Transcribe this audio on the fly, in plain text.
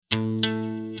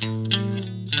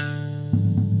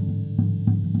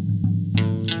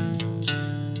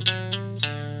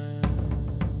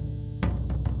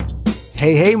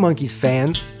Hey, Monkees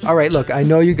fans. All right, look, I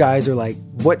know you guys are like,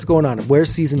 what's going on? Where's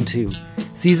season 2?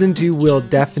 Season 2 will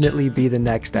definitely be the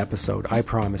next episode, I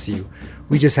promise you.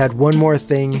 We just had one more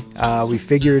thing we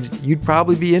figured you'd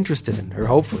probably be interested in, or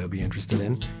hopefully you'll be interested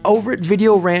in. Over at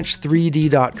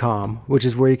VideoRanch3D.com, which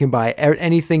is where you can buy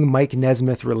anything Mike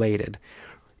Nesmith related.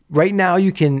 Right now,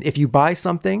 you can, if you buy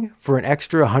something for an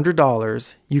extra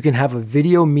 $100, you can have a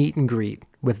video meet and greet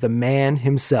with the man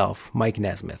himself, Mike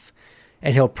Nesmith.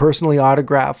 And he'll personally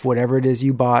autograph whatever it is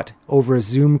you bought over a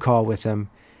Zoom call with him.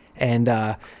 And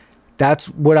that's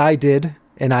what I did.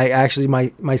 And I actually,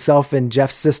 myself and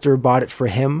Jeff's sister bought it for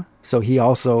him. So he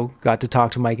also got to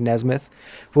talk to Mike Nesmith.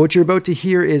 But what you're about to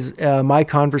hear is my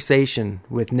conversation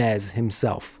with Nez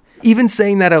himself. Even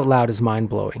saying that out loud is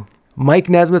mind-blowing. Mike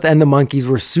Nesmith and the Monkees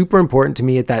were super important to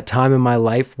me at that time in my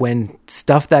life when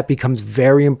stuff that becomes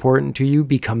very important to you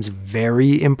becomes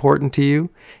very important to you.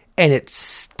 And it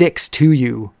sticks to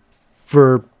you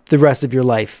for the rest of your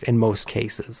life in most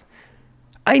cases.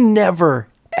 I never,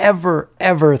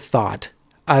 ever thought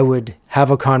I would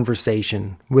have a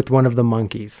conversation with one of the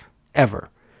Monkees, ever.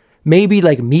 Maybe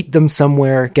like meet them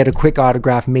somewhere, get a quick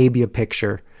autograph, maybe a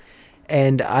picture.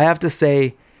 And I have to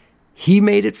say, he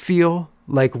made it feel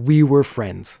like we were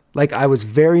friends. Like I was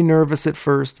very nervous at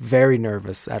first,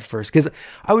 because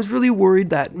I was really worried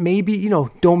that maybe,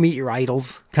 don't meet your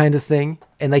idols kind of thing.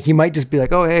 And like he might just be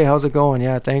like, oh, hey, how's it going?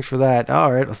 Yeah, thanks for that.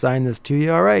 All right, I'll sign this to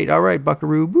you. All right,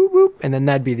 buckaroo, boop, boop. And then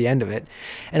that'd be the end of it.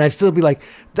 And I'd still be like,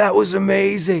 that was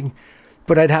amazing.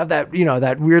 But I'd have that,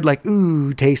 that weird like,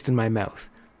 ooh, taste in my mouth.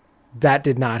 That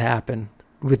did not happen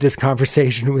with this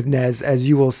conversation with Nez. As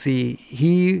you will see,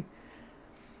 he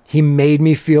made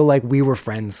me feel like we were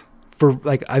friends. For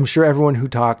like, I'm sure everyone who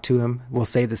talked to him will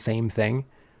say the same thing,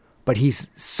 but he's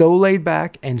so laid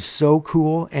back and so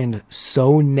cool and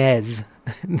so Nez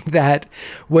that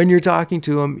when you're talking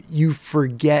to him, you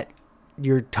forget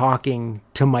you're talking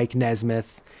to Mike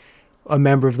Nesmith, a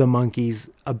member of the Monkees,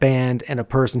 a band, and a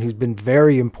person who's been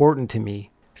very important to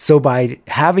me. So by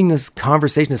having this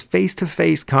conversation, this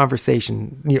face-to-face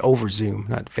conversation, over Zoom,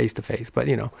 not face-to-face, but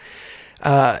it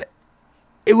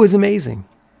was amazing.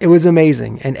 It was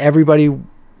amazing. And everybody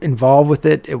involved with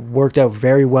it, it worked out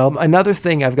very well. Another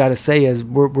thing I've got to say is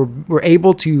we're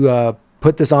able to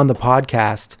put this on the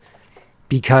podcast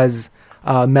because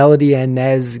Melody and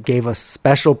Nez gave us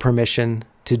special permission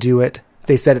to do it.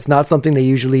 They said it's not something they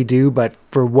usually do, but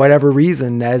for whatever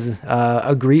reason, Nez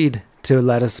agreed to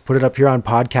let us put it up here on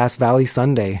Podcast Valley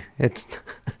Sunday. It's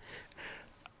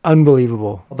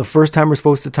unbelievable. The first time we're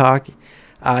supposed to talk,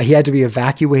 he had to be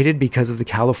evacuated because of the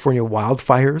California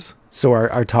wildfires. So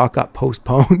our talk got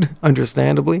postponed,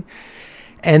 understandably.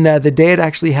 And the day it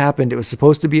actually happened, it was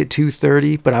supposed to be at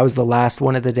 2:30, but I was the last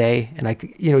one of the day. And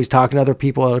he's talking to other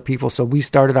people. So we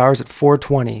started ours at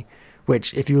 4:20,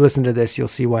 which if you listen to this, you'll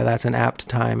see why that's an apt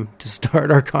time to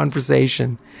start our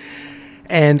conversation.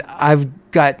 And I've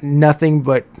got nothing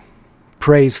but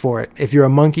praise for it. If you're a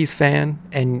Monkees fan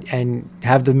and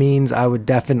have the means, I would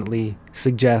definitely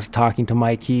suggest talking to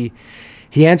Mike. He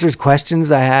answers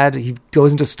questions I had. He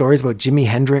goes into stories about Jimi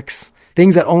Hendrix,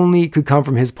 things that only could come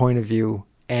from his point of view.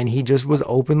 And he just was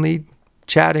openly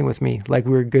chatting with me like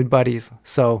we were good buddies.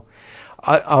 So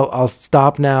I'll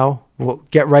stop now. We'll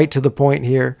get right to the point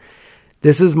here.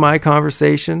 This is my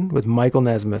conversation with Michael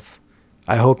Nesmith.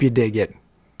 I hope you dig it,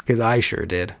 because I sure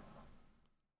did.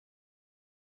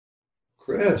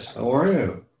 Chris, how are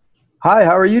you? Hi,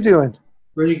 how are you doing?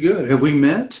 Pretty good. Have we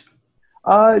met?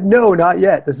 No, not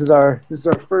yet. This is our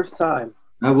first time.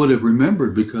 I would have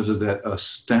remembered because of that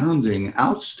outstanding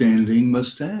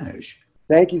mustache.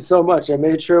 Thank you so much. I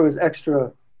made sure it was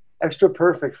extra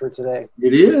perfect for today.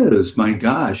 It is. My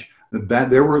gosh.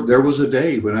 There was a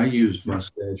day when I used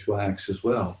mustache wax as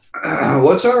well.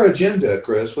 What's our agenda,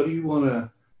 Chris? What do you want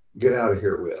to get out of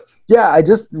here with? Yeah, I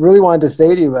just really wanted to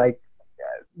say to you, like,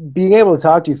 being able to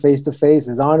talk to you face to face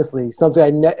is honestly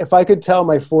something if I could tell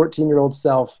my 14-year-old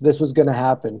self this was going to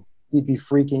happen, he'd be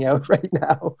freaking out right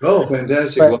now. Oh,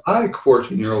 fantastic. Well, hi,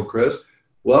 14-year-old Chris.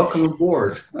 Welcome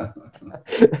aboard.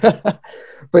 But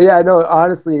yeah, no,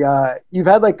 honestly, you've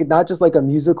had like not just like a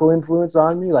musical influence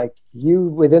on me, like you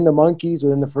within the Monkees,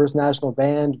 within the First National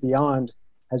Band, beyond,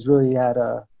 has really had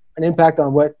an impact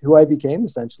on who I became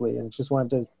essentially. And just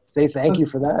wanted to say thank you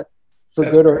for that, for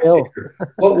good or ill.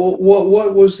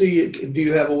 What was do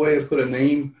you have a way to put a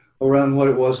name around what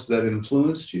it was that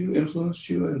influenced you and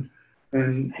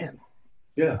man.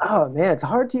 Yeah. Oh man, it's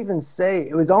hard to even say.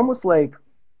 It was almost like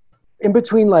in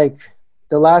between like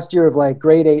the last year of like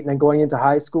grade 8 and then going into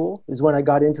high school is when I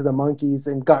got into the Monkees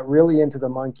and got really into the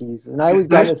Monkees. And I always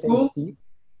got to think deep.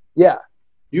 Yeah.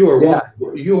 Yeah.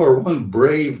 You are one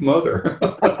brave mother.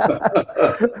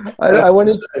 I went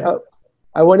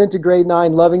into grade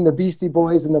 9 loving the Beastie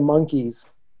Boys and the Monkees,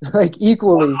 like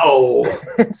equally. Wow.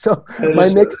 So That my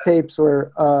is, mixtapes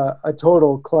were a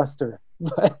total cluster.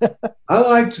 I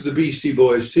liked the Beastie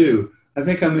Boys too. I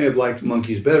think I may have liked the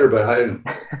Monkees better, but I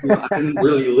didn't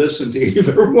really listen to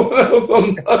either one of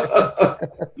them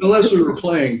unless we were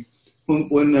playing.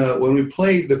 When we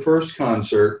played the first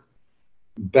concert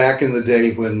back in the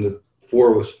day when the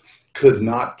four of us could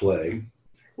not play.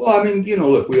 Well, I mean,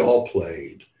 look, we all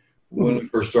played when we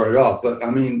first started off, but I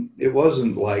mean, it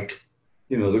wasn't like,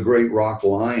 the great rock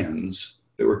lions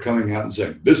that were coming out and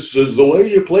saying, "This is the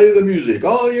way you play the music.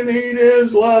 All you need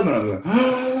is love." And I'm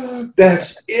going,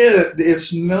 that's it.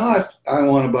 It's not, "I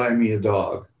want to buy me a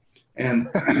dog." And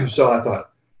so I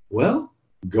thought, well,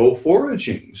 go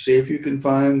foraging. See if you can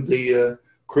find the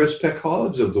Chris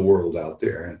Peck-Hoggs of the world out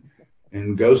there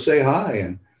and go say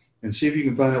hi and see if you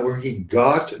can find out where he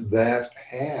got that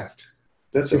hat.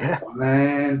 That's a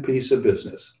fine piece of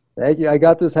business. Thank you. I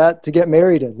got this hat to get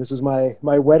married in. This was my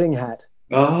wedding hat.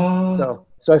 Oh.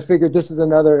 So I figured this is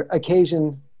another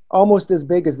occasion almost as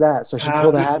big as that. So I should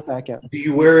pull the hat back out. Do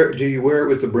you wear it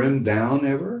with the brim down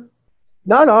ever?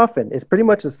 Not often. It's pretty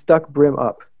much a stuck brim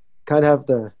up. Kind of have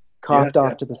the cocked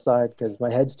off to the side because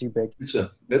my head's too big.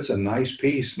 That's a nice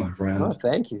piece, my friend. Oh,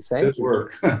 thank you. Good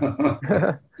work.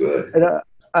 Good. And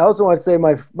I also want to say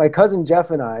my cousin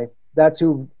Jeff and I, that's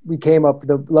who we came up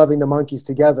loving the Monkees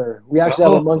together. We actually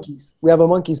have a Monkees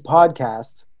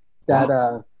podcast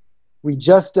that we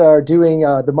just are doing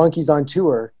the Monkees on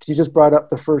tour because you just brought up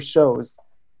the first shows.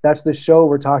 That's the show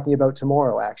we're talking about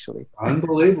tomorrow, actually.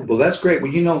 Unbelievable. That's great.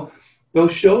 Well,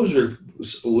 those shows are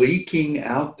leaking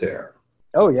out there.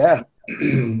 Oh, yeah.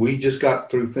 We just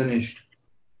got finished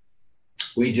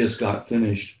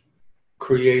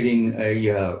creating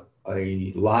a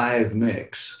live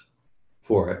mix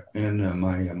for it. And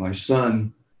my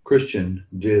son, Christian,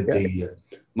 did the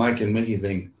Mike and Mickey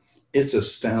thing. It's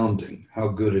astounding how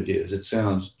good it is. It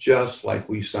sounds just like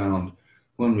we sound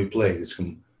when we play. It's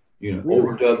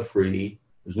overdub free.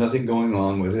 There's nothing going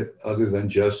on with it other than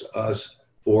just us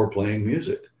four playing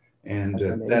music. And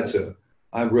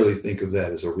I really think of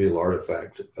that as a real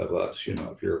artifact of us.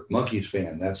 If you're a Monkees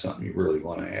fan, that's something you really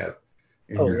want to have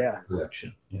in your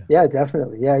collection. Yeah,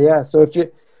 definitely. Yeah. So if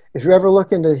you're ever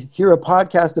looking to hear a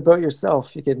podcast about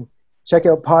yourself, you can check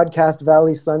out Podcast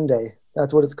Valley Sunday.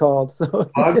 That's what it's called. So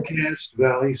Podcast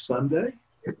Valley Sunday?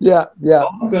 Yeah. Oh,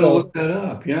 I'm going to look that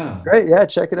up. Yeah. Great. Yeah,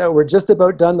 check it out. We're just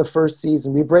about done the first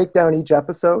season. We break down each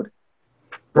episode.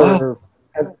 Wow.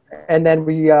 And then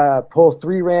we pull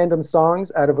 3 random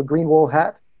songs out of a green wool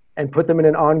hat and put them in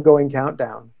an ongoing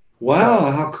countdown. Wow,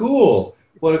 how cool.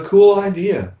 What a cool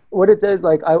idea. What it does,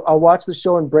 I'll watch the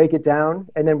show and break it down,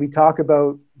 and then we talk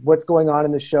about what's going on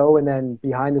in the show and then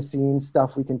behind the scenes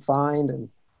stuff we can find. And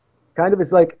kind of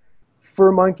it's like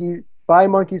by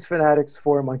Monkees fanatics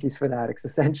for Monkees fanatics,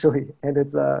 essentially. And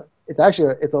it's a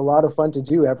lot of fun to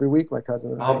do every week, my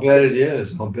cousin and I. I'll bet it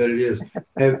is.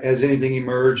 Has anything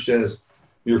emerged as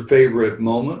your favorite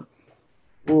moment?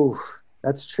 Ooh,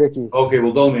 that's tricky. Okay,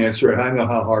 well, don't answer it. I know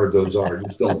how hard those are.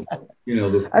 Just don't,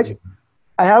 Actually,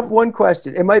 I have one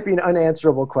question. It might be an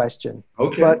unanswerable question.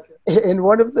 Okay. But in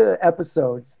one of the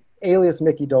episodes, alias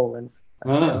Mickey Dolenz,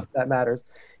 that matters,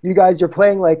 you're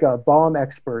playing like bomb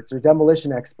experts or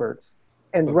demolition experts.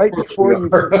 And right before you,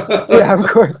 yeah, of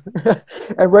course.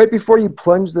 And right before you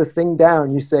plunge the thing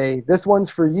down, you say, "This one's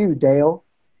for you, Dale."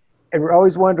 And we're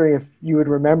always wondering if you would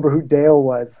remember who Dale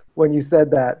was when you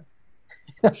said that.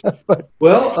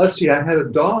 Well, let's see. I had a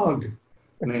dog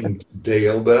named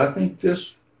Dale, but I think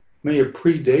this may have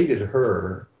predated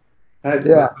her. My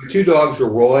 2 dogs were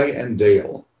Roy and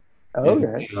Dale.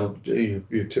 Okay. And,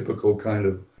 your typical kind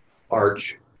of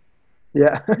arch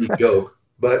joke.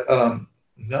 But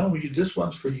no, this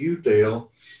one's for you,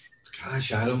 Dale.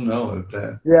 Gosh, I don't know.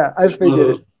 I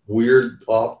figured it. Weird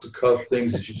off-the-cuff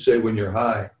things that you say when you're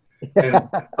high. And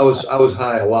I was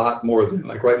high a lot more than,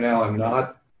 like right now I'm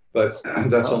not, but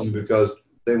that's only because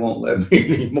they won't let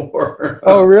me anymore.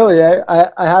 Oh, really? I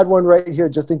had one right here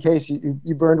just in case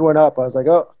you burned one up. I was like,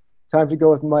 oh, time to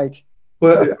go with Mike.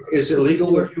 Well, is it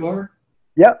legal where you are?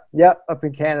 Yep. Up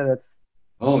in Canada, it's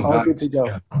all good to go.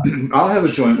 Yeah. I'll have a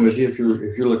joint with you if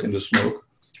you're looking to smoke.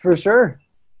 For sure.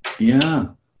 Yeah,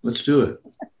 let's do it.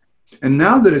 And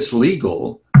now that it's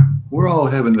legal, we're all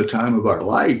having the time of our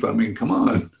life. I mean, come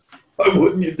on. Why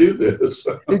wouldn't you do this?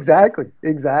 Exactly.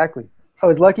 I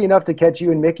was lucky enough to catch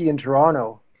you and Mickey in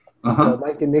Toronto, the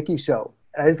Mike and Mickey show.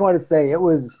 And I just want to say it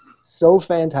was so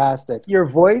fantastic. Your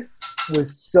voice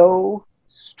was so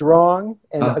strong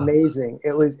and amazing.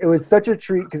 It was such a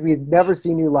treat because we had never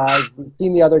seen you live. We'd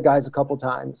seen the other guys a couple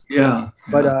times. Yeah.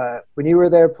 But when you were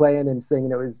there playing and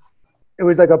singing, it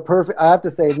was like a perfect. I have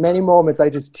to say, many moments I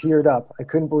just teared up. I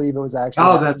couldn't believe it was actually.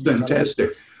 Oh, that's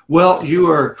fantastic. Well, you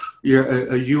are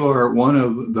one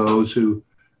of those who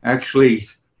actually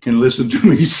can listen to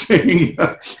me sing.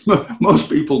 Most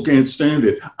people can't stand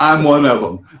it. I'm one of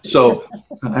them. So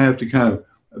I have to kind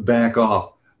of back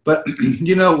off. But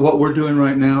you know what we're doing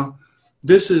right now?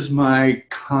 This is my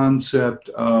concept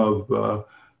of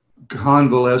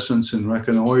convalescence and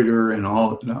reconnoiter and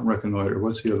all, not reconnoiter,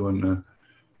 what's the other one?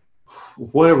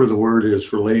 Whatever the word is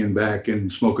for laying back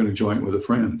and smoking a joint with a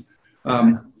friend.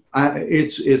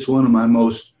 It's one of my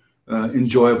most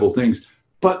enjoyable things.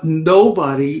 But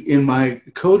nobody in my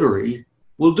coterie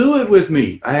will do it with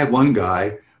me. I have one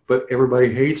guy, but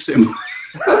everybody hates him.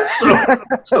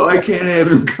 so I can't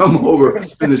have him come over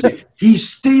and say, he's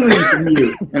stealing from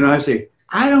you. And I say,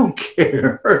 I don't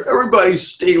care. Everybody's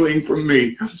stealing from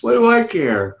me. What do I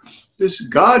care? This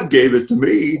God gave it to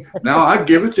me. Now I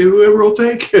give it to whoever will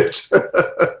take it.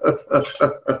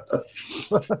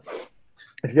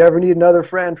 If you ever need another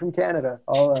friend from Canada,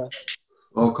 I'll.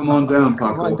 Oh, come on down,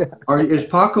 Paco. Is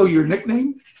Paco your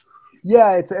nickname?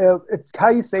 Yeah, it's how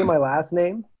you say my last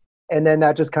name, and then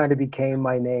that just kind of became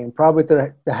my name. Probably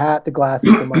with the hat, the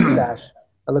glasses, the mustache.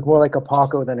 I look more like a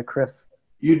Paco than a Chris.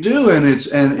 You do, and it's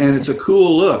a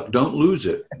cool look. Don't lose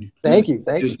it. Thank you.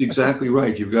 Just exactly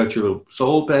right. You've got your little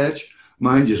soul patch.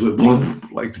 Mine just went boom,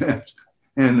 like that.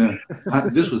 And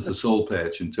this was the soul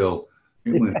patch until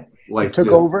it went like it took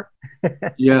over.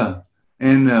 Yeah,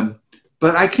 and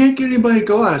but I can't get anybody to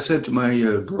go out. I said to my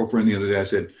girlfriend the other day, I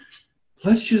said,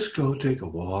 let's just go take a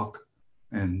walk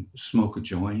and smoke a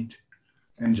joint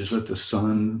and just let the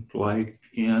sun light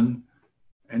in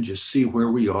and just see where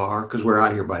we are, because we're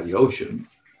out here by the ocean,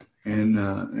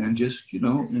 and just,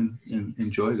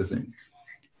 enjoy the thing.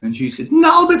 And she said,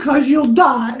 no, because you'll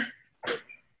die.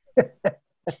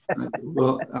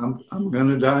 Well, I'm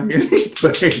gonna die anyway.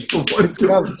 What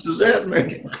difference does that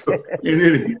make in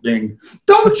anything?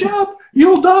 Don't jump,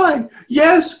 you'll die.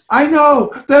 Yes, I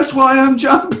know. That's why I'm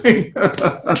jumping.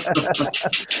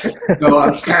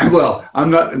 No, I'm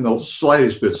not in the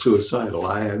slightest bit suicidal.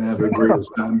 I have a great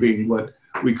time being what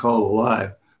we call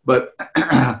alive. But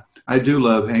I do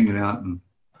love hanging out and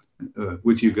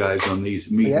with you guys on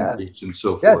these meet and greets and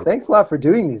so forth. Yeah, thanks a lot for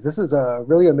doing these. This is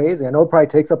really amazing. I know it probably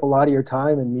takes up a lot of your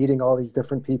time and meeting all these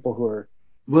different people who are.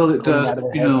 Well, it does.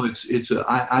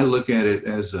 I look at it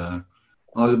as I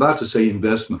was about to say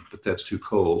investment, but that's too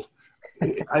cold.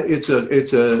 It's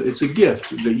a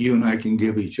gift that you and I can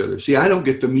give each other. See, I don't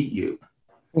get to meet you.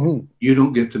 Mm-hmm. You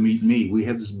don't get to meet me. We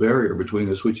have this barrier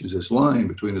between us, which is this line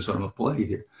between us on the plate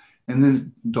here. And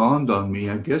then it dawned on me,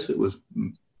 I guess it was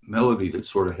Melody that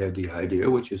sort of had the idea,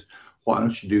 which is, why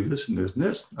don't you do this and this and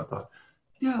this? And I thought,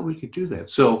 yeah, we could do that.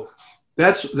 So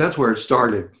that's where it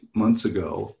started months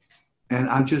ago, and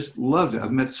I just loved it.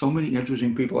 I've met so many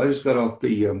interesting people. I just got off a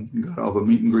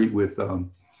meet and greet with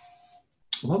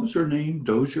what was her name?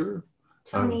 Dozier?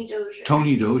 Tony Dozier.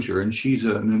 Tony Dozier, and she's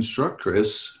an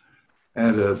instructress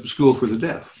at a school for the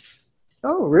deaf.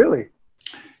 Oh, really?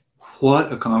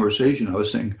 What a conversation. I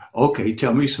was saying, okay,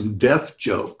 tell me some deaf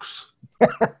jokes.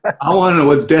 I want to know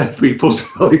what deaf people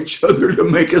tell each other to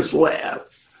make us laugh.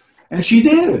 And she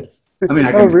did. I mean,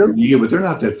 I can really? you, but they're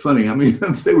not that funny. I mean,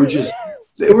 they were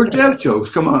deaf jokes.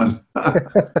 Come on.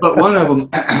 But one of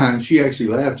them, she actually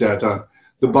laughed at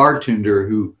the bartender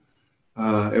who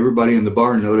everybody in the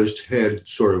bar noticed had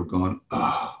sort of gone,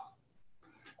 oh.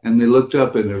 And they looked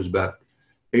up and there was about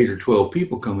 8 or 12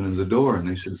 people coming in the door. And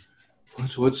they said,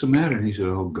 what's the matter? And he said,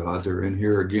 oh, God, they're in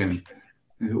here again.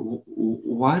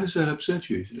 Why does that upset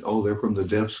you? He said, oh, they're from the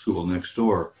deaf school next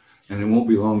door, and it won't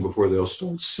be long before they'll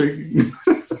start singing.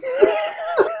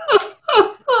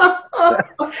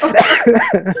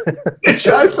 Which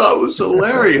I thought was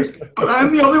hilarious, but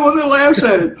I'm the only one that laughs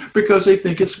at it because they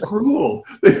think it's cruel.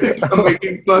 They think I'm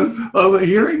making fun of a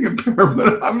hearing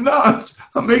impairment. I'm not.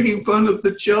 I'm making fun of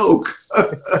the joke.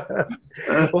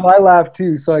 Well, I laugh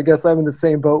too, so I guess I'm in the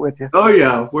same boat with you. Oh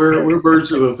yeah, we're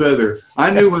birds of a feather.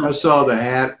 I knew when I saw the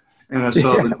hat and I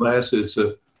saw the glasses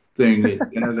thing,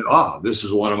 and I thought, oh, this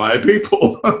is one of my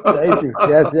people. Thank you.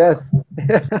 Yes.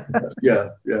 Yeah.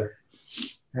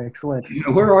 Excellent.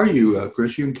 Where are you,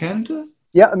 Chris? You in Canada?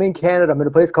 Yeah, I'm in Canada. I'm in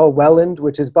a place called Welland,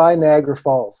 which is by Niagara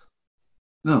Falls.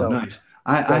 No, nice.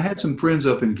 I had some friends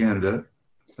up in Canada.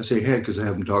 I say had because I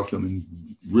haven't talked to them in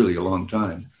really a long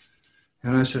time.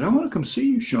 And I said, I want to come see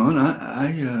you, Sean.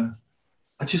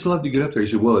 I just love to get up there. He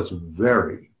said, well, it's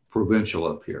very provincial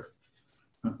up here.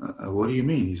 What do you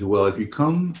mean? He said, well, if you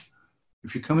come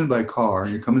if you come in by car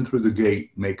and you're coming through the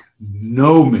gate, make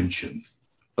no mention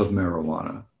of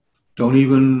marijuana. Don't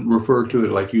even refer to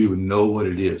it like you even know what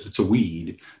it is. It's a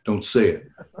weed. Don't say it.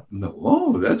 No,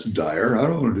 oh, that's dire. I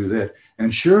don't want to do that.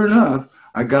 And sure enough,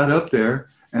 I got up there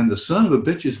and the son of a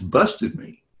bitches busted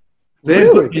me. They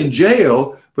didn't put me in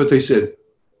jail, but they said,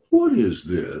 what is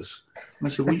this? I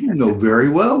said, well, you know very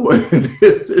well what it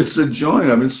is. It's a joint.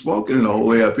 I've been smoking it all the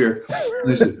way up here.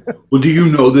 And they said, well, do you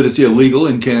know that it's illegal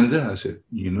in Canada? I said,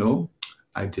 you know,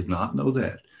 I did not know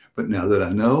that. But now that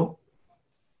I know,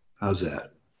 how's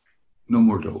that? No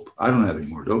more dope. I don't have any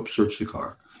more dope. Search the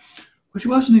car. Which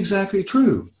wasn't exactly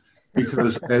true,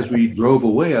 because as we drove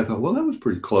away, I thought, well, that was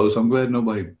pretty close. I'm glad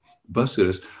nobody busted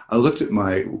us. I looked at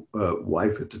my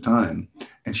wife at the time,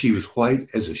 and she was white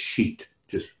as a sheet,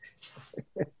 just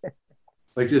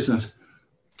like this. And I said,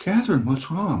 Catherine, what's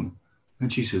wrong?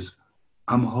 And she says,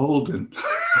 I'm holding.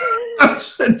 I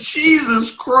said,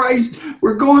 Jesus Christ,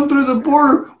 we're going through the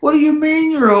border. What do you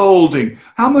mean you're holding?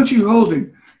 How much are you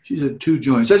holding? She said, 2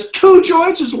 joints. That's 2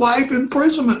 joints is life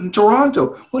imprisonment in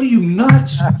Toronto. What are you,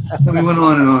 nuts? And we went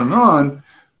on and on and on.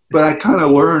 But I kind of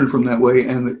learned from that way.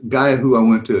 And the guy who I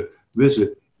went to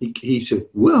visit, he said,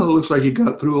 well, it looks like you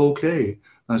got through okay.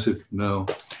 I said, no.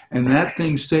 And that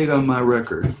thing stayed on my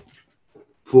record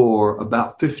for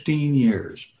about 15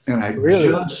 years. And I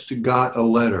just got a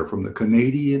letter from the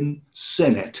Canadian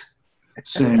Senate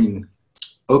saying,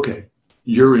 okay,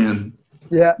 you're in.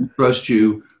 Yeah. We trust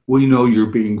you. We know you're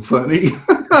being funny.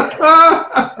 How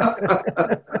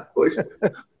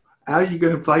are you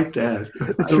going to fight that?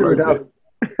 True enough.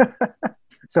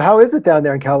 So how is it down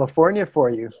there in California for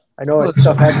you? I know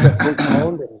stuff has been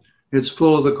postponed. It's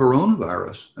full of the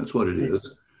coronavirus. That's what it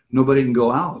is. Nobody can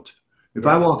go out. If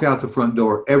I walk out the front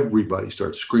door, everybody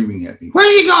starts screaming at me. Where are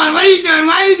you going? What are you doing?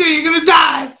 Why are you doing? You're going to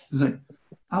die. Like,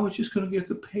 I was just going to get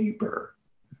the paper.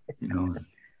 You know.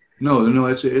 No,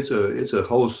 it's a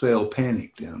wholesale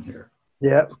panic down here.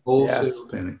 Yeah. Wholesale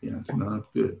panic. Yeah, it's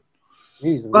not good.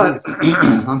 Jeez, but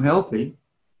I'm healthy.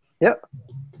 Yep.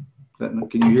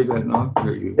 Can you hear that knock?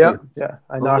 Yep. Yeah.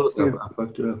 I knocked you. I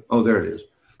fucked it up. Oh, there it is.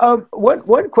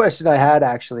 One question I had,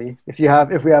 actually, if we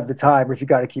have the time, or if you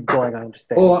got to keep going, I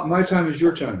understand. Oh, my time is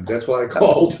your time. That's why I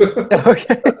called.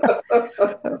 Okay.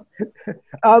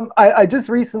 I just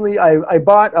recently I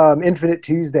bought Infinite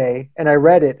Tuesday, and I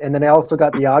read it, and then I also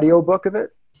got the audio book of it.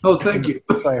 Oh, thank you.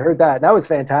 So I heard that. That was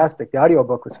fantastic. The audio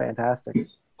book was fantastic.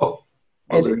 Oh,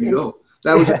 there you go.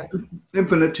 That was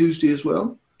Infinite Tuesday as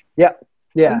well? Yeah.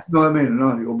 Yeah. No, I made an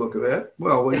audio book of that.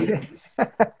 Well, what do you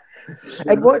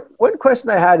And one question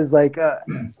I had is like,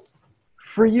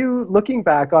 for you looking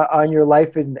back on your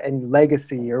life and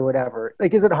legacy or whatever,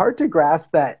 like, is it hard to grasp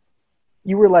that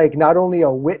you were like not only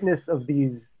a witness of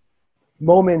these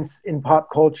moments in pop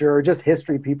culture or just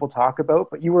history people talk about,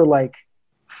 but you were like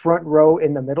front row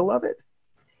in the middle of it?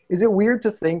 Is it weird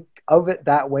to think of it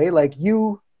that way? Like,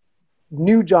 you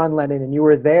knew John Lennon and you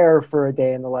were there for a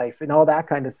day in the life and all that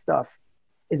kind of stuff.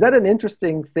 Is that an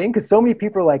interesting thing? Because so many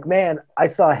people are like, man, I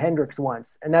saw Hendrix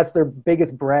once, and that's their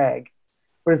biggest brag.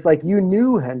 But it's like, you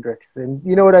knew Hendrix, and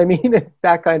you know what I mean?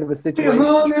 That kind of a situation. You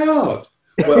hung out.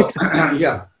 Well,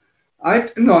 yeah. I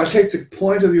take the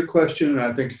point of your question, and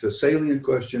I think it's a salient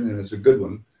question, and it's a good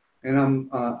one, and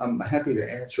I'm happy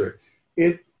to answer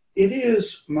it. It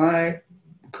is my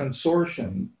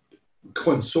consorting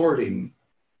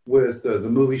with the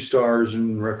movie stars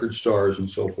and record stars and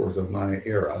so forth of my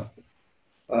era.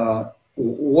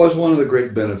 Was one of the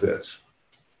great benefits,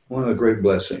 one of the great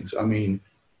blessings. I mean,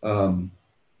 I don't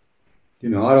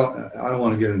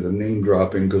want to get into name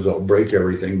dropping because I'll break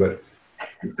everything, but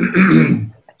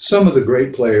some of the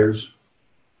great players,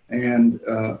 and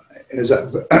as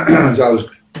I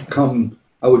would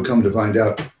come to find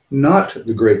out, not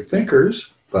the great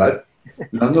thinkers, but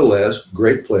nonetheless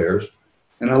great players,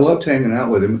 and I loved hanging out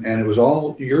with him. And it was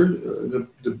all the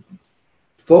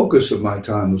focus of my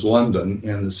time was London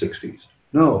in the 60s.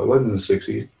 No, it wasn't in the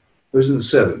 60s. It was in the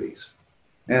 70s.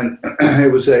 And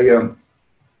it was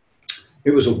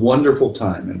a wonderful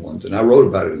time in London. I wrote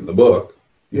about it in the book.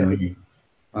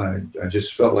 I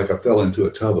just felt like I fell into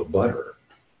a tub of butter.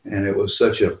 And it was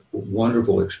such a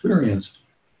wonderful experience.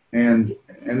 And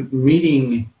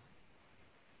meeting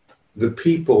the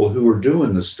people who were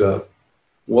doing the stuff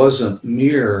wasn't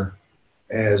near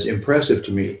as impressive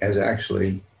to me as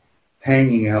actually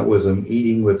hanging out with them,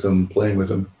 eating with them, playing with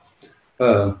them.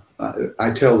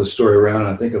 I tell the story around,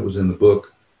 I think it was in the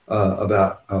book,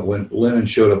 about when Lennon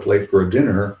showed up late for a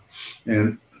dinner,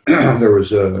 and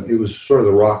it was sort of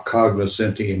the rock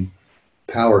cognoscenti and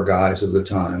power guys of the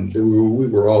time. We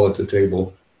were all at the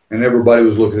table, and everybody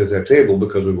was looking at that table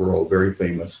because we were all very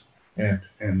famous.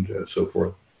 and so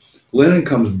forth. Lennon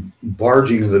comes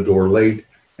barging in the door late,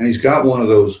 and he's got one of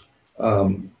those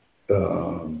um,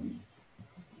 uh,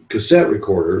 cassette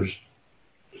recorders,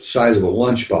 size of a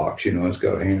lunchbox. You know, it's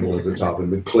got a handle at the top,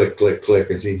 and the click, click, click.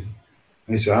 And he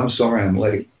said, "I'm sorry, I'm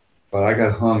late, but I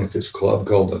got hung at this club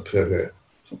called the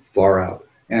Far Out."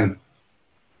 And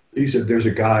he said, "There's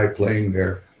a guy playing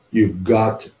there. You've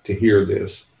got to hear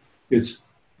this. It's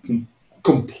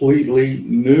completely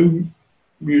new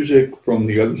music from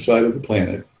the other side of the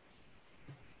planet."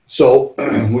 So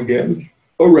we gathered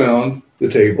around the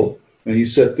table, and he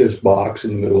set this box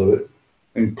in the middle of it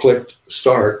and clicked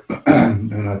start.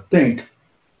 And I think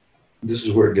this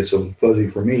is where it gets a little fuzzy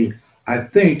for me. I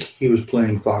think he was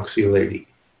playing Foxy Lady.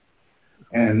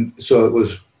 And so it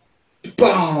was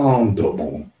boom, boom,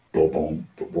 boom, boom,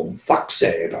 boom, boom,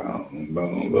 Foxy, boom,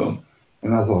 boom, boom.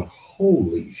 And I thought,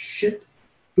 holy shit,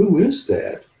 who is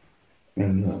that?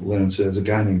 And Lennon says, a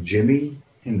guy named Jimi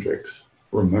Hendrix.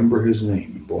 Remember his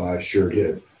name? Boy, I sure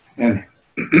did. And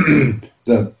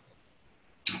the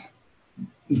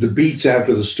beats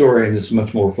after the story, and it's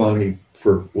much more funny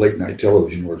for late night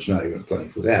television, where it's not even funny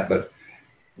for that, but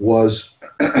was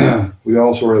we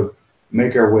all sort of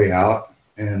make our way out,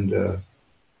 and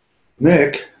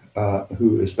Nick,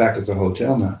 who is back at the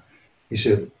hotel now, he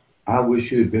said, "I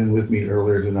wish you had been with me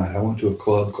earlier tonight. I went to a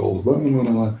club called blah, blah,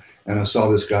 blah, blah, and I saw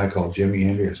this guy called Jimi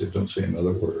Hendrix." I said, "Don't say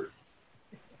another word."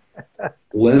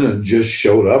 Lennon just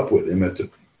showed up with him at the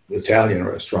Italian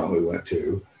restaurant we went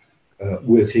to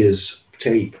with his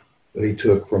tape that he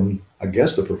took from, I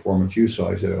guess, the performance you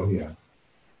saw. I said, "Oh, yeah."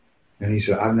 And he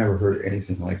said, "I've never heard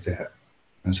anything like that."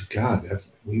 I said, "God,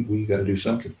 we got to do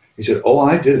something." He said, "Oh,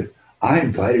 I did it. I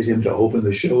invited him to open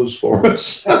the shows for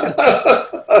us."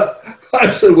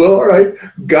 I said, "Well, all right.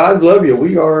 God love you.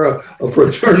 We are a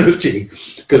fraternity,"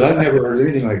 because I've never heard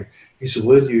anything like it. He said,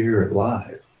 "When did you hear it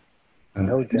live?"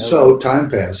 And so time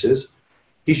passes.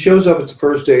 He shows up at the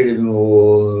first date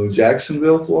in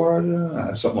Jacksonville,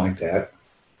 Florida, something like that.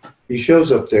 He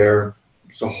shows up there.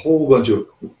 There's a whole bunch of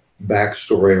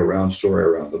backstory around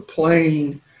the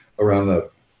plane, around the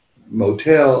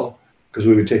motel, because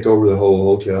we would take over the whole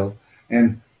hotel.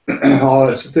 And all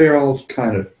that. They're all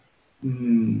kind of,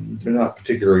 they're not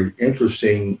particularly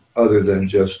interesting other than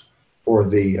just for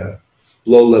the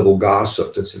low-level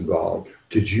gossip that's involved.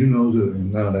 Did you know that?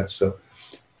 None of that stuff.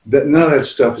 None of that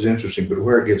stuff is interesting, but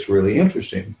where it gets really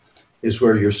interesting is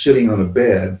where you're sitting on a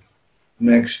bed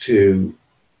next to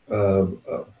a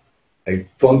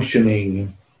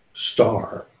functioning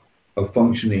star, a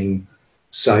functioning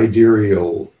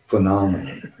sidereal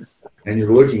phenomenon. And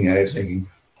you're looking at it thinking,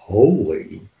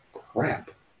 holy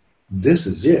crap, this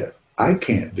is it. I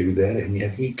can't do that, and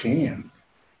yet he can.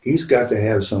 He's got to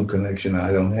have some connection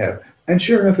I don't have. And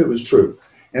sure enough, it was true.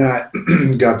 And I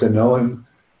got to know him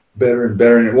better and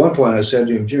better. And at one point I said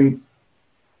to him, "Jimmy,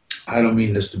 I don't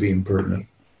mean this to be impertinent.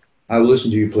 I've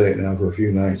listened to you play it now for a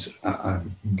few nights.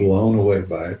 I'm blown away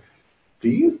by it. Do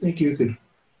you think you could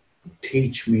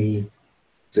teach me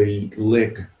the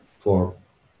lick for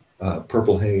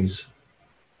Purple Haze?"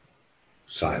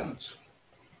 Silence.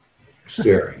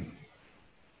 Staring.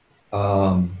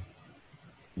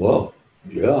 Well,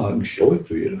 yeah, I can show it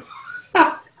to you.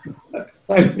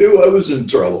 I knew I was in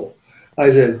trouble.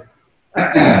 I said,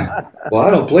 "Well,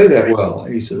 I don't play that well."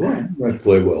 He said, "Well, you have to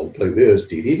play well. Play this,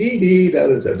 dee dee dee dee, da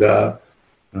da da da."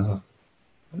 That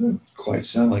doesn't quite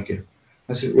sound like it.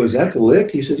 I said, "Was that the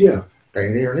lick?" He said, "Yeah."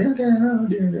 And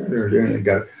it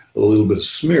got a little bit of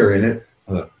smear in it.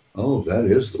 I thought, "Oh, that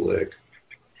is the lick."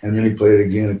 And then he played it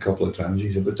again a couple of times.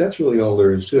 He said, "But that's really all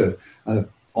there is to it." I thought,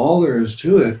 all there is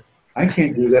to it? I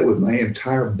can't do that with my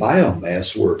entire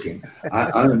biomass working.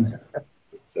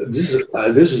 This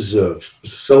is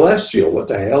celestial. What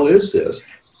the hell is this?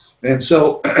 And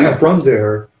so from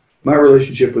there, my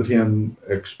relationship with him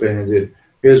expanded.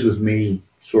 His with me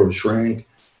sort of shrank.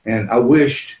 And I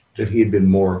wished that he had been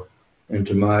more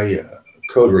into my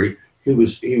coterie. He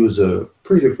was a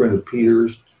pretty good friend of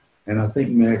Peter's, and I think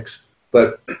Mick's.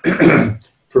 But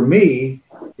for me,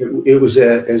 it was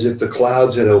as if the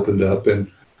clouds had opened up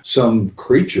and some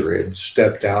creature had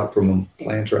stepped out from a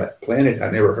planet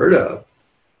I never heard of,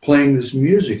 playing this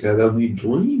music I'd only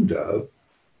dreamed of.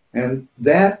 And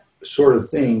that sort of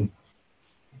thing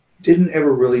didn't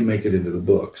ever really make it into the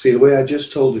book. See, the way I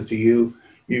just told it to you,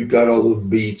 you've got all the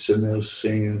beats and those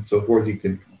singing and so forth. You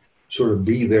can sort of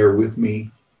be there with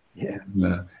me. Yeah.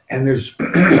 And there's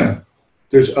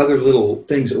there's other little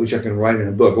things which I can write in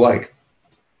a book, like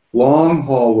long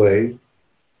hallway,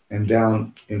 and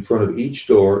down in front of each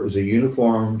door is a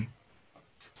uniformed,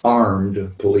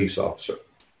 armed police officer.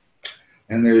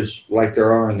 And there's, like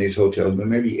there are in these hotels, but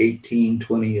maybe 18,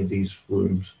 20 of these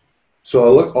rooms. So I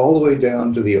look all the way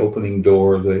down to the opening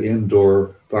door, the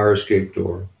indoor fire escape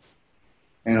door,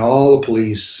 and all the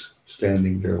police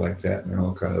standing there like that, and they're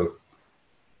all kind of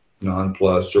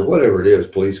nonplussed or whatever it is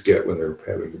police get when they're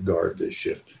having to guard this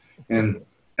shit. And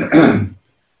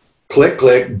click,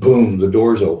 click, boom, the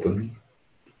doors open,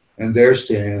 and there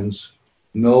stands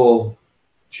Noel,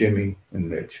 Jimmy, and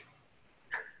Mitch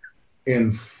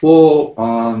in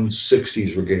full-on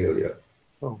 60s regalia.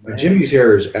 Oh, Now, Jimmy's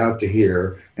hair is out to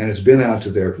here, and it's been out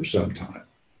to there for some time.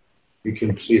 You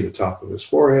can see the top of his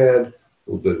forehead, a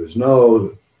little bit of his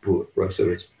nose, the rest of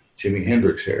it's Jimi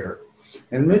Hendrix hair.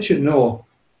 And Mitch and Noel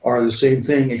are the same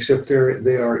thing, except they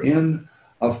are in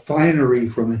a finery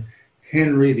from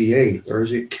Henry VIII, or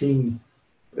is it King,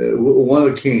 one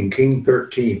of the King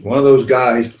 13, one of those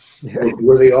guys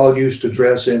where they all used to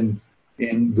dress in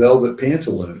velvet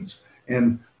pantaloons.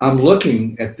 And I'm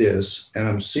looking at this, and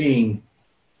I'm seeing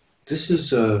this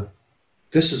is a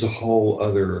whole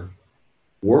other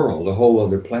world, a whole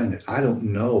other planet. I don't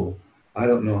know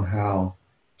how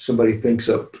somebody thinks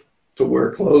up to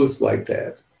wear clothes like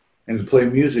that and to play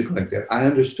music like that. I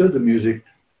understood the music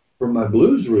from my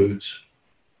blues roots,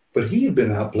 but he had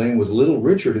been out playing with Little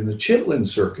Richard in the Chitlin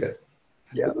circuit.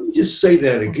 Yeah. Let me just say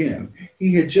that again.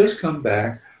 He had just come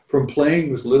back from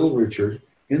playing with Little Richard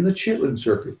in the Chitlin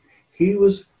circuit. He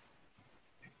was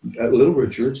Little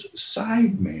Richard's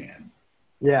side man.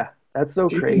 Yeah, that's so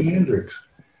crazy. Jimi Hendrix.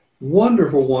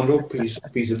 Wonderful, wonderful piece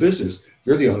of business.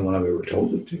 You're the only one I've ever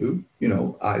told it to,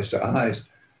 eyes to eyes.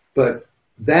 But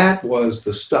that was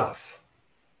the stuff.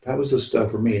 That was the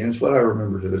stuff for me. And it's what I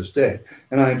remember to this day.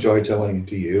 And I enjoy telling it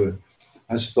to you. And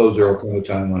I suppose there will come a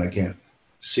time when I can't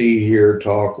see, hear,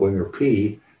 talk, wing, or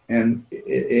pee. And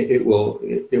it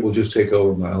will just take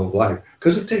over my whole life.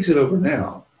 Because it takes it over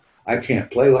now. I can't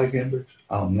play like Hendrix.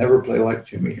 I'll never play like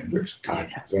Jimi Hendrix. God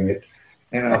damn it.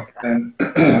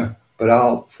 But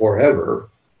I'll forever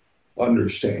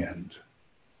understand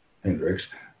Hendrix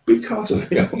because of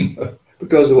him,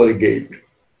 because of what he gave me.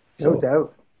 No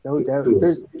doubt.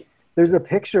 There's a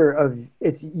picture of,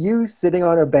 it's you sitting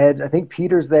on a bed. I think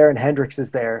Peter's there and Hendrix is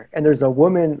there. And there's a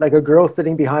woman, like a girl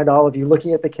sitting behind all of you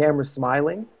looking at the camera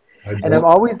smiling. And I'm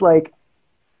always like,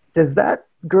 does that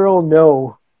girl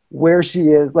know where she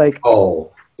is? Like,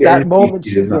 that moment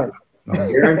she's in.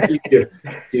 I guarantee you,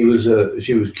 she was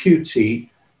cutesy,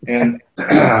 and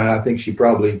I think she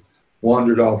probably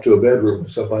wandered off to a bedroom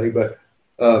with somebody. But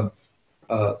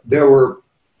there were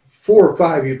 4 or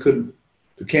 5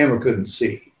 the camera couldn't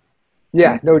see.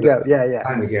 Yeah, no doubt. Yeah.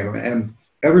 Behind the camera, and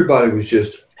everybody was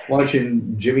just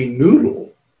watching Jimmy noodle.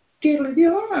 It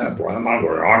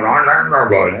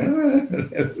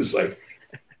was like,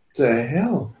 the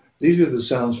hell? These are the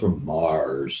sounds from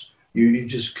Mars. You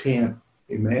just can't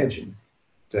imagine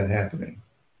that happening.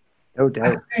 No doubt.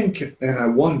 I think, and I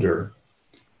wonder,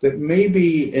 that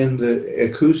maybe in the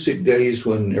acoustic days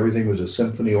when everything was a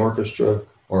symphony orchestra,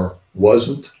 or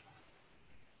wasn't,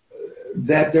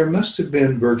 that there must have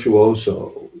been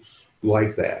virtuosos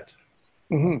like that.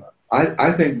 Mm-hmm.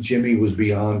 I think Jimmy was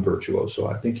beyond virtuoso.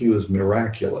 I think he was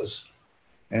miraculous,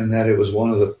 and that it was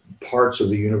one of the parts of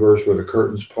the universe where the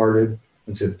curtains parted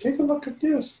and said, take a look at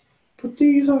this. Put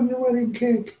these on your wedding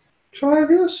cake. Try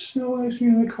this noise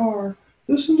in the car.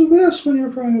 Listen to this when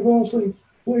you're trying to fall asleep.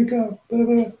 Wake up. Blah,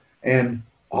 blah. And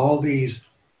all this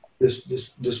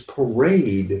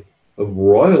parade of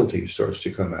royalty starts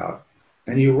to come out.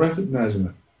 And you recognize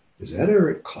them. Is that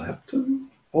Eric Clapton?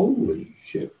 Holy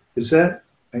shit. Is that?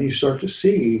 And you start to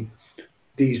see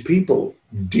these people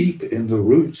deep in the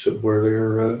roots of where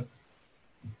their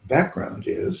background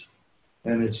is.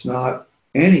 And it's not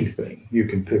anything you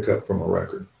can pick up from a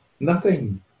record.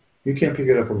 Nothing. You can't pick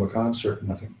it up from a concert.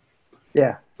 Nothing.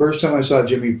 Yeah. First time I saw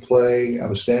Jimmy play, I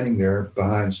was standing there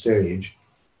behind stage.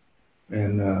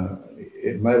 And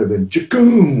it might have been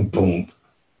chicoom boom.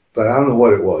 But I don't know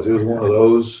what it was. It was one of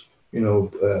those,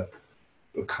 a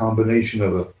combination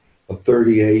of a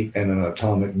 38 and an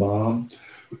atomic bomb.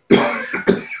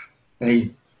 And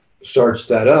he starts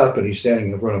that up, and he's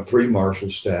standing in front of 3 Marshall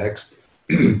stacks.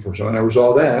 First time I never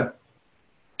saw that.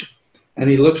 And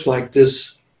he looks like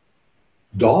this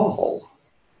doll.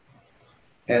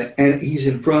 And he's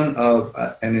in front of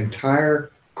an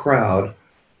entire crowd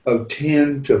of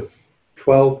 10 to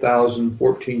 12,000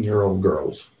 14-year-old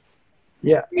girls.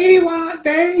 Yeah. We want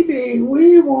baby.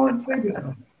 We want baby.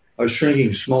 I was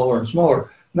shrinking smaller and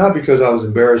smaller, not because I was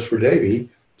embarrassed for Davey.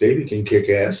 Davey can kick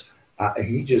ass.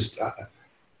 I just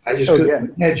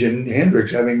couldn't imagine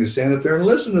Hendrix having to stand up there and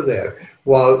listen to that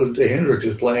while Hendrix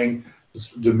is playing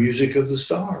the music of the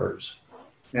stars.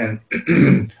 And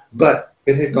but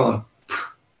It had gone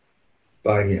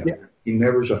by him. Yeah. He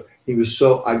never saw. He was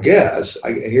so. I guess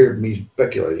I hear me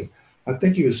speculating. I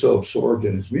think he was so absorbed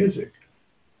in his music.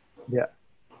 Yeah.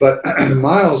 But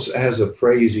Miles has a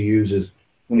phrase he uses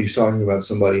when he's talking about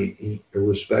somebody he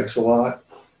respects a lot,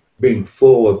 being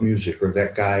full of music, or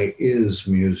that guy is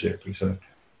music. He said,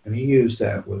 and he used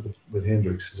that with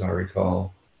Hendrix, as I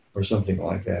recall, or something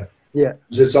like that. Yeah.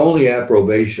 It's the only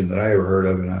approbation that I ever heard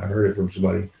of, and I heard it from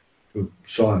somebody who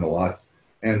saw him a lot.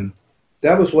 And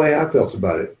that was the way I felt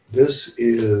about it. This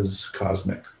is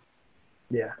cosmic.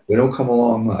 Yeah. They don't come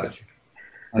along much.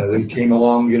 They came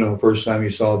along, first time you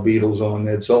saw Beatles on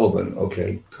Ed Sullivan,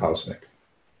 okay, cosmic.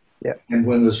 Yeah. And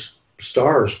when the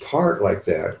stars part like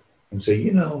that and say,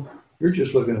 you're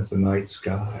just looking at the night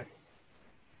sky.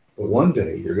 But one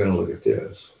day you're going to look at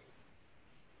this.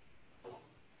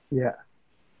 Yeah.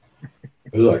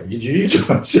 It's like, geez,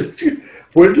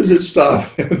 when does it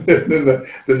stop? And then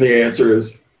the answer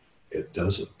is, it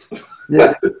doesn't.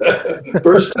 Yeah.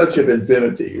 First touch of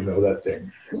infinity, that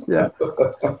thing. Yeah.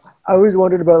 I always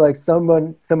wondered about like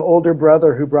some older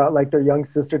brother who brought like their young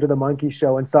sister to the Monkey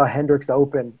Show and saw Hendrix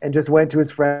open and just went to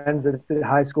his friends at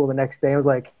high school the next day. I was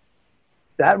like,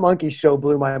 that Monkey Show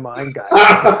blew my mind, guys.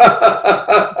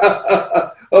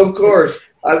 Of course.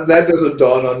 That doesn't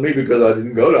dawn on me because I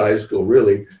didn't go to high school,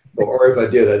 really. Or if I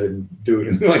did, I didn't do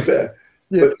anything like that.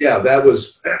 Yeah. But yeah, that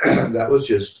was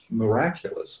just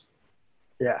miraculous.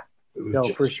 Yeah. It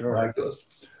was for sure. Miraculous.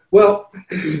 Well,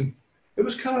 it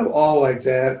was kind of all like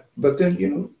that. But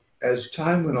then, as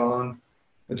time went on,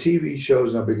 the TV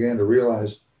shows, and I began to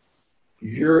realize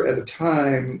you're at a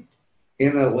time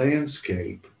in a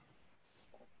landscape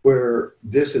where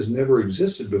this has never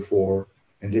existed before,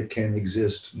 and it can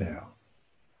exist now.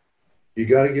 You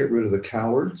got to get rid of the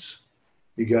cowards.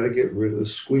 You got to get rid of the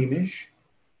squeamish.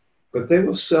 But they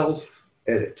will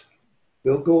self-edit.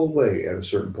 They'll go away at a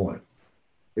certain point.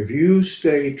 If you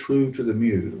stay true to the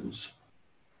muse,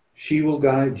 she will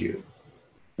guide you.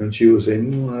 And she will say, I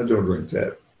don't drink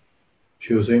that.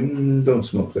 She will say, don't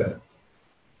smoke that.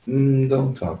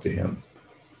 Don't talk to him.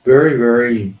 Very,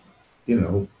 very, I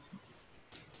don't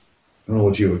know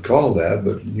what you would call that,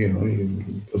 but,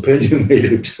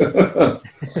 opinionated.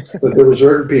 But there were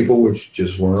certain people which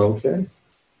just weren't okay.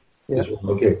 Yeah. Just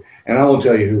weren't okay. And I won't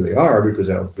tell you who they are because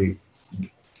that would be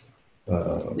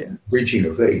breaching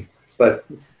of faith. But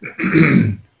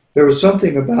there was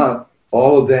something about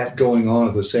all of that going on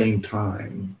at the same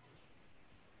time.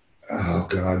 Oh,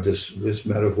 God, this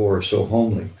metaphor is so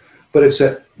homely. But it's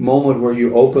that moment where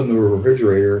you open the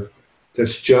refrigerator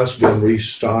that's just been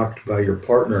restocked by your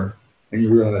partner and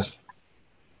you realize,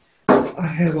 I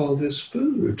have all this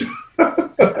food.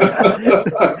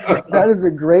 That is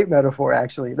a great metaphor,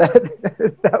 actually.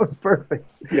 That was perfect.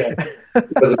 Yeah.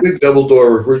 The big double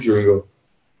door refrigerator, you go,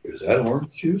 is that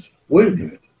orange juice? Wait a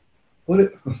minute.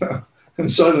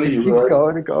 And suddenly you realize,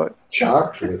 going.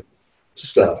 Chocked with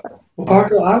stuff. Well,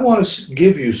 Paco, I want to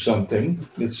give you something.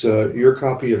 It's your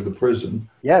copy of The Prison.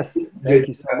 Yes, thank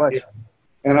you so much.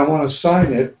 And I want to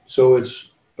sign it so it's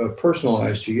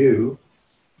personalized to you,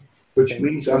 which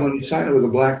means I'm going to sign it with a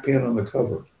black pen on the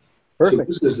cover.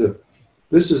 Perfect. So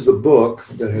this is the book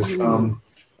that has come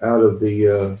out of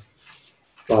the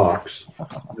box,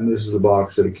 and this is the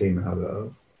box that it came out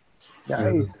of. Nice.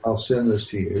 And I'll send this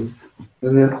to you,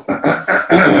 and then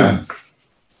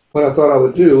what I thought I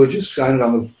would do is just sign it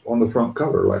on the front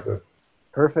cover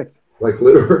perfect, like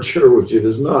literature, which it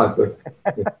is not, but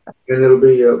and it'll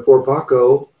be for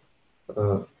Paco,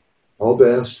 all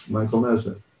best, Michael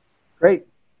Nesner. Great.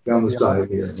 Down the side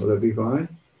here. Will that be fine?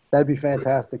 That'd be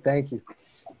fantastic. Thank you.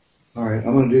 All right,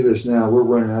 I'm going to do this now. We're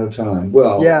running out of time.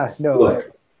 Well, yeah, no.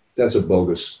 Look, that's a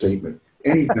bogus statement.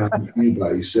 Anytime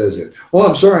anybody says it, well,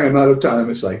 I'm sorry, I'm out of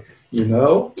time. It's like,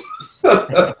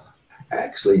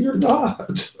 actually, you're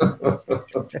not.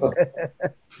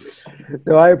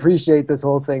 No, I appreciate this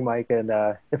whole thing, Mike. And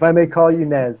if I may call you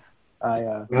Nez,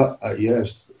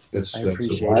 yes, that's a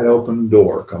wide open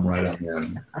door. Come right on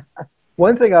in.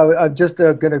 One thing I'm just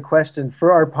going to question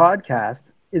for our podcast,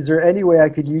 is there any way I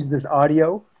could use this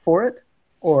audio for it?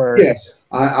 Or yes,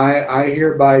 I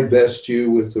hereby vest you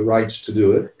with the rights to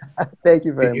do it. Thank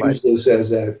you very much. Use this as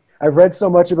that. I've read so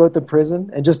much about the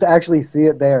prison, and just to actually see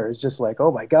it there is just like,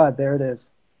 oh my God, there it is.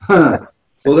 Huh.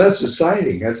 Well, that's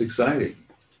exciting. That's exciting.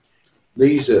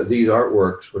 These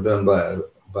artworks were done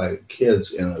by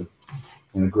kids in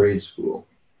a grade school.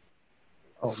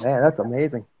 Oh man, that's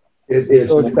amazing. It's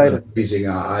so excited. Amazing.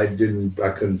 I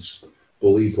couldn't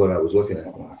believe what I was looking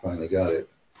at when I finally got it.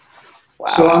 Wow.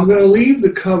 So I'm going to leave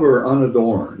the cover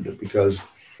unadorned because,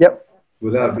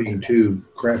 without being too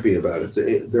crappy about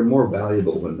it, they're more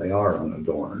valuable when they are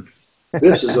unadorned.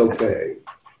 This is okay,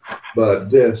 but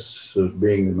this is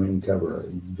being the main cover,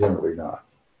 generally not.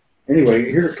 Anyway,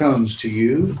 here it comes to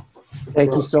you.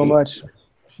 Thank you so much.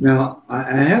 Now, I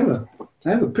have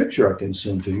a picture I can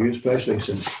send to you, especially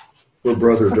since we're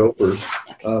brother dopers,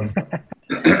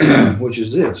 which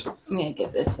is this. I'm gonna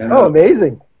get this. And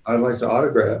Amazing. I'd like to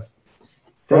autograph.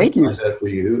 Thank you. That for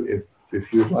you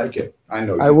if you'd like it. I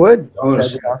know I you would.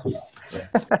 Honestly. That'd be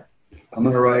awesome. I'm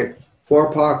going to write,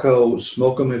 for Paco,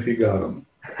 smoke them if you got them.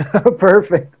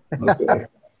 Perfect. Okay.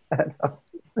 That's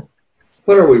awesome.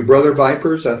 What are we, brother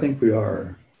vipers? I think we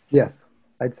are. Yes,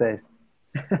 I'd say.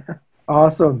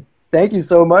 Awesome. Thank you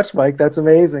so much, Mike. That's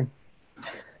amazing.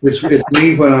 It's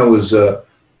me when I was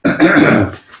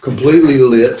completely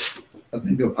lit. I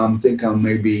think I'm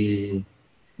maybe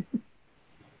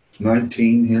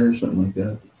 19 here, something like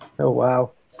that. Oh,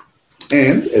 wow.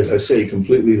 And, as I say,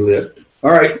 completely lit.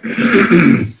 All right.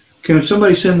 Can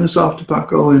somebody send this off to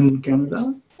Paco in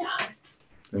Canada? Yes.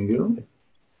 Thank you.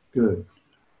 Good.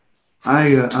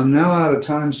 I'm now out of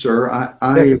time, sir.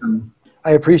 Yes.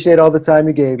 I appreciate all the time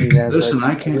you gave me, man. Listen,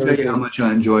 I can't tell you how much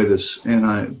I enjoy this, and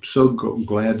I'm so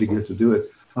glad to get to do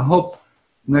it. I hope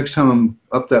next time I'm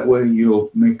up that way,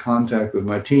 you'll make contact with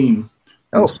my team.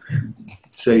 Oh.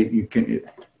 Say you can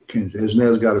as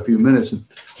Ned's got a few minutes, and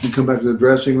come back to the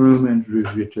dressing room,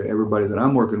 introduce you to everybody that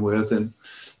I'm working with, and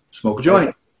smoke a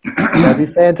joint. That'd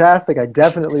be fantastic. I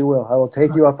definitely will. I will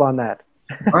take you up on that.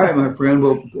 All right, my friend.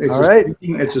 Well,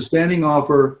 it's a standing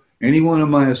offer. Any one of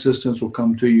my assistants will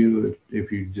come to you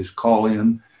if you just call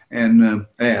in and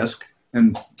ask,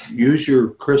 and use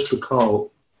your Chris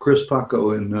Paco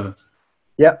in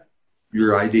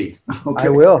your ID. Okay. I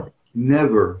will.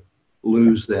 Never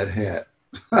lose that hat.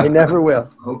 I never will.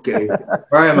 Okay. All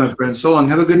right, my friend. So long.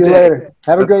 Have a good See you day. later.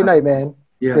 Have a great night, man.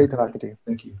 Yeah. Great talking to you.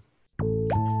 Thank you.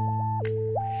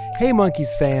 Hey,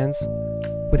 Monkeys fans.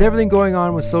 With everything going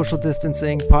on with social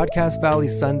distancing, Podcast Valley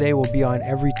Sunday will be on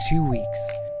every 2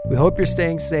 weeks. We hope you're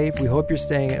staying safe, we hope you're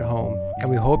staying at home,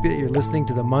 and we hope that you're listening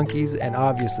to the Monkeys and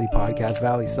obviously Podcast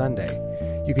Valley Sunday.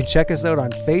 You can check us out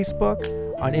on Facebook,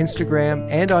 on Instagram,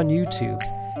 and on YouTube.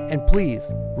 And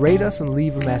please, rate us and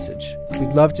leave a message.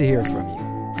 We'd love to hear from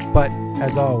you. But,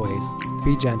 as always,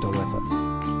 be gentle with us.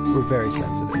 We're very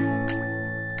sensitive.